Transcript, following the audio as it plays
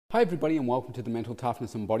Hi everybody and welcome to the Mental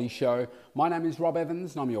Toughness and Body Show. My name is Rob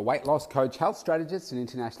Evans and I'm your weight loss coach, health strategist and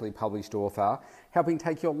internationally published author, helping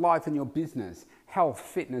take your life and your business, health,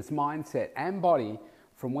 fitness, mindset and body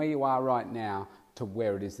from where you are right now to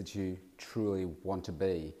where it is that you truly want to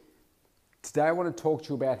be. Today I want to talk to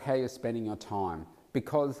you about how you're spending your time,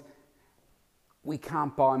 because we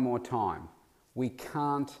can't buy more time. We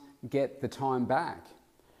can't get the time back.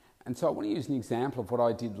 And so I want to use an example of what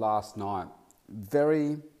I did last night.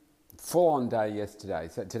 Very full-on day yesterday.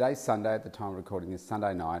 So today's Sunday at the time of recording this,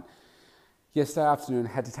 Sunday night. Yesterday afternoon, I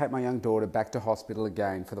had to take my young daughter back to hospital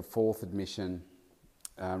again for the fourth admission.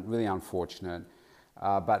 Really unfortunate.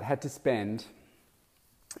 But had to spend,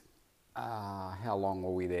 how long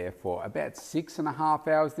were we there for? About 6.5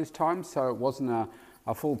 hours this time. So it wasn't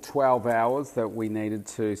a full 12 hours that we needed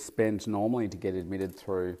to spend normally to get admitted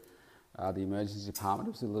through the emergency department.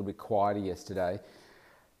 It was a little bit quieter yesterday.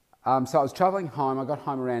 So I was travelling home. I got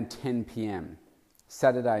home around 10 p.m.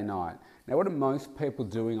 Saturday night. Now, what are most people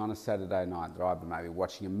doing on a Saturday night? They're either maybe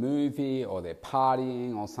watching a movie or they're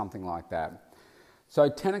partying or something like that. So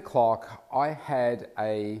 10 o'clock, I had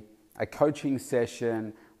a coaching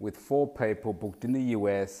session with 4 people booked in the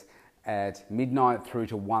US at midnight through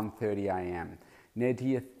to 1:30 a.m. Now, do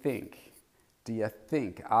you think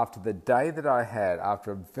after the day that I had,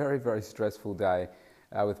 after a very, very stressful day,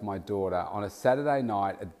 with my daughter on a Saturday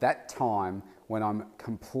night at that time when I'm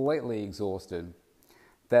completely exhausted,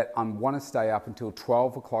 that I want to stay up until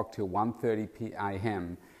 12 o'clock till 1:30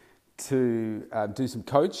 a.m. to do some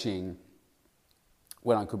coaching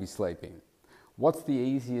when I could be sleeping? What's the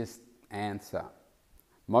easiest answer?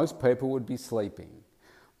 Most people would be sleeping.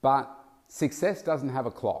 But success doesn't have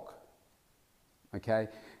a clock, okay?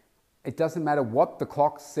 It doesn't matter what the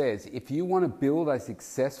clock says. If you want to build a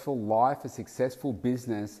successful life, a successful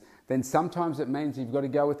business, then sometimes it means you've got to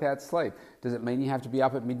go without sleep. Does it mean you have to be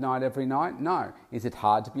up at midnight every night? No. Is it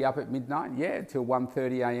hard to be up at midnight? Yeah, till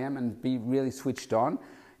 1:30 a.m. and be really switched on?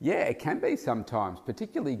 Yeah, it can be sometimes,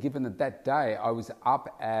 particularly given that day I was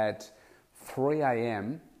up at 3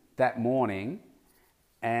 a.m. that morning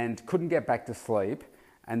and couldn't get back to sleep.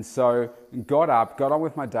 And so got on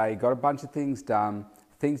with my day, got a bunch of things done.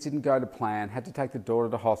 Things didn't go to plan, had to take the daughter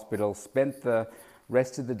to hospital, spent the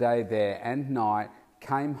rest of the day there and night,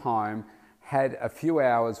 came home, had a few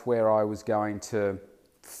hours where I was going to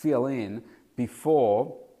fill in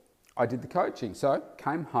before I did the coaching. So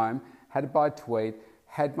came home, had a bite to eat,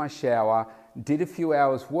 had my shower, did a few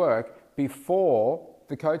hours work before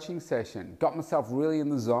the coaching session, got myself really in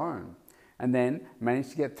the zone, and then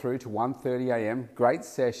managed to get through to 1:30 a.m. Great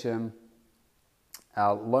session,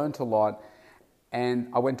 learnt a lot. And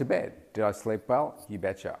I went to bed. Did I sleep well? You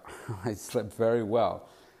betcha. I slept very well.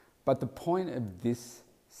 But the point of this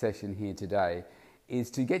session here today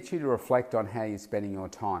is to get you to reflect on how you're spending your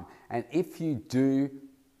time. And if you do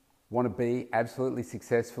want to be absolutely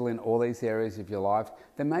successful in all these areas of your life,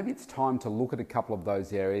 then maybe it's time to look at a couple of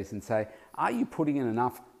those areas and say, are you putting in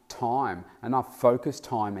enough time, enough focus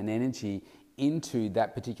time and energy into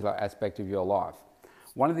that particular aspect of your life?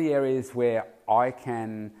 One of the areas where I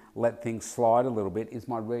can let things slide a little bit is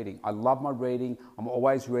my reading. I love my reading. I'm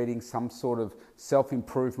always reading some sort of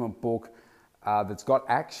self-improvement book that's got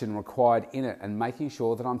action required in it and making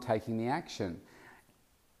sure that I'm taking the action.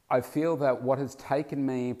 I feel that what has taken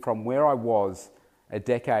me from where I was a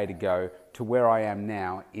decade ago to where I am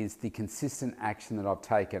now is the consistent action that I've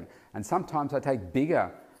taken. And sometimes I take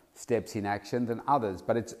bigger steps in action than others,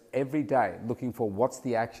 but it's every day looking for what's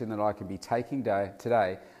the action that I can be taking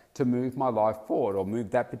today to move my life forward or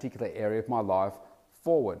move that particular area of my life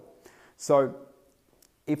forward. So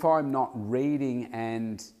if I'm not reading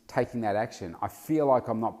and taking that action, I feel like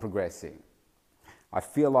I'm not progressing. I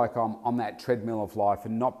feel like I'm on that treadmill of life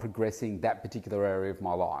and not progressing that particular area of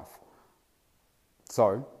my life.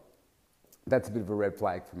 So that's a bit of a red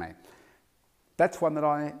flag for me. That's one that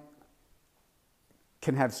I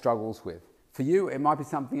can have struggles with. For you, it might be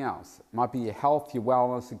something else. It might be your health, your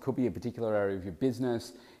wellness. It could be a particular area of your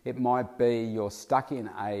business. It might be you're stuck in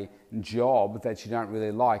a job that you don't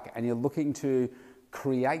really like and you're looking to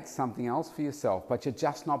create something else for yourself, but you're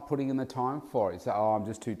just not putting in the time for it. You say, oh, I'm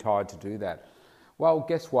just too tired to do that. Well,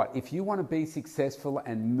 guess what? If you want to be successful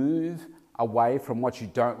and move away from what you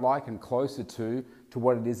don't like and closer to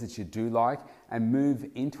what it is that you do like, and move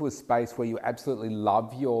into a space where you absolutely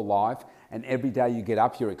love your life and every day you get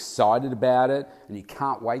up, you're excited about it and you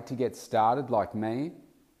can't wait to get started like me,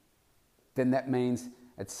 then that means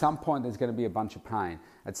At some point, there's going to be a bunch of pain.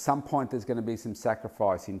 At some point, there's going to be some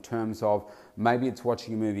sacrifice in terms of maybe it's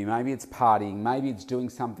watching a movie, maybe it's partying, maybe it's doing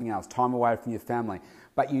something else, time away from your family.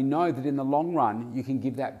 But you know that in the long run, you can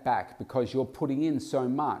give that back because you're putting in so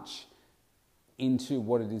much into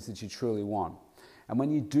what it is that you truly want. And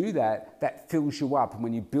when you do that, that fills you up. And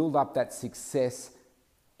when you build up that success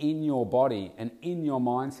in your body and in your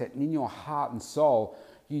mindset and in your heart and soul,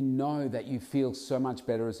 you know that you feel so much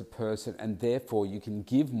better as a person, and therefore you can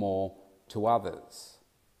give more to others.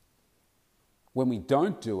 When we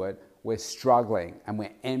don't do it, we're struggling and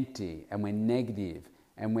we're empty and we're negative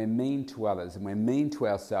and we're mean to others and we're mean to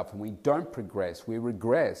ourselves, and we don't progress, we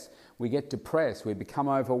regress, we get depressed, we become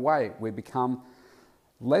overweight, we become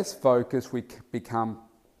less focused, we become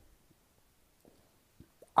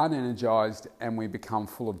unenergized, and we become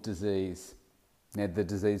full of disease. Now, the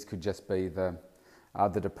disease could just be the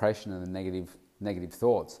depression and the negative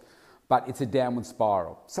thoughts. But it's a downward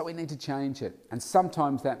spiral. So we need to change it. And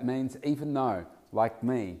sometimes that means, even though, like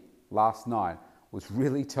me, last night, was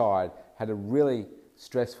really tired, had a really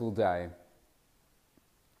stressful day,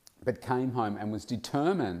 but came home and was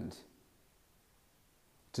determined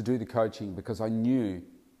to do the coaching because I knew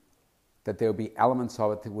that there would be elements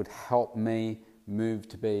of it that would help me move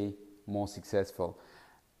to be more successful.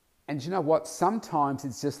 And you know what? Sometimes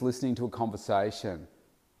it's just listening to a conversation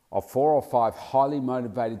of 4 or 5 highly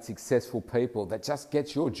motivated, successful people that just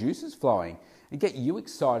gets your juices flowing and get you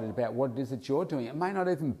excited about what it is that you're doing. It may not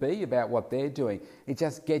even be about what they're doing. It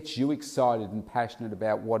just gets you excited and passionate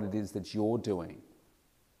about what it is that you're doing.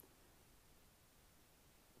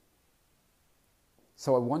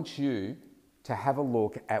 So I want you to have a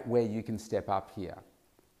look at where you can step up here.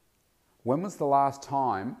 When was the last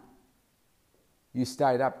time you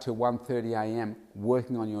stayed up till 1:30 a.m.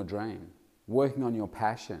 working on your dream, working on your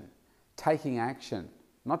passion, taking action,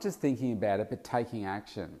 not just thinking about it, but taking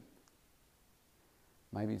action?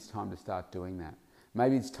 Maybe it's time to start doing that.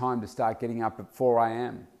 Maybe it's time to start getting up at 4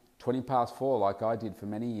 a.m., 20 past 4, like I did for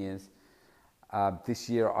many years. This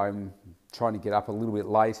year I'm trying to get up a little bit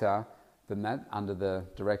later than that under the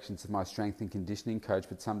directions of my strength and conditioning coach,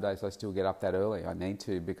 but some days I still get up that early. I need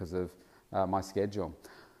to because of my schedule.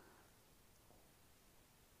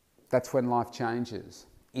 That's when life changes.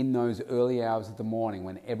 In those early hours of the morning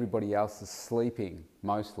when everybody else is sleeping,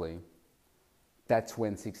 mostly, that's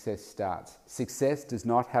when success starts. Success does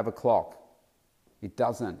not have a clock. It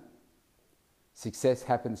doesn't. Success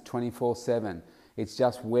happens 24/7. It's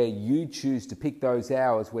just where you choose to pick those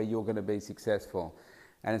hours where you're going to be successful.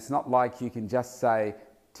 And it's not like you can just say,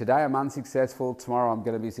 today I'm unsuccessful, tomorrow I'm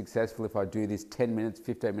going to be successful if I do this 10 minutes,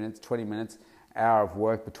 15 minutes, 20 minutes, hour of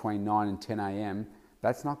work between 9 and 10 a.m.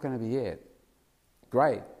 That's not going to be it.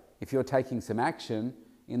 Great. If you're taking some action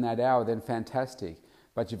in that hour, then fantastic.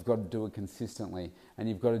 But you've got to do it consistently, and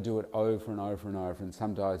you've got to do it over and over and over. And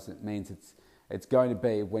sometimes it means it's going to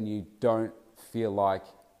be when you don't feel like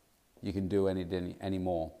you can do anything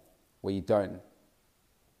anymore, where you don't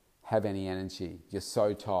have any energy. You're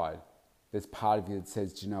so tired. There's part of you that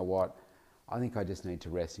says, do you know what? I think I just need to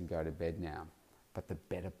rest and go to bed now. But the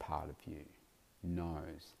better part of you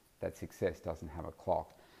knows that success doesn't have a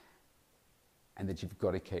clock, and that you've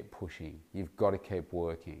got to keep pushing. You've got to keep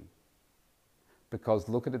working. Because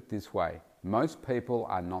look at it this way. Most people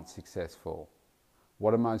are not successful.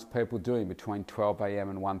 What are most people doing between 12 a.m.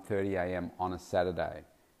 and 1:30 a.m. on a Saturday?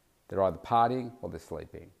 They're either partying or they're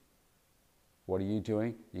sleeping. What are you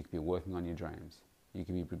doing? You could be working on your dreams. You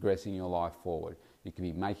could be progressing your life forward. You could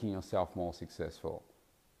be making yourself more successful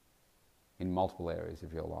in multiple areas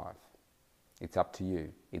of your life. It's up to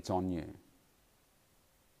you. It's on you.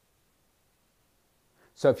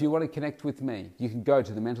 So if you want to connect with me, you can go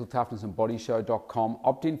to thementaltoughnessandbodyshow.com,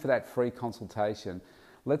 opt in for that free consultation.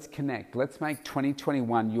 Let's connect. Let's make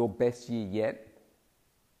 2021 your best year yet,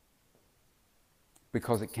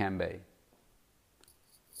 because it can be.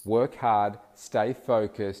 Work hard, stay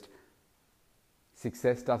focused.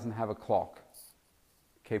 Success doesn't have a clock.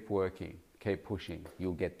 Keep working, keep pushing.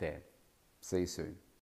 You'll get there. See you soon.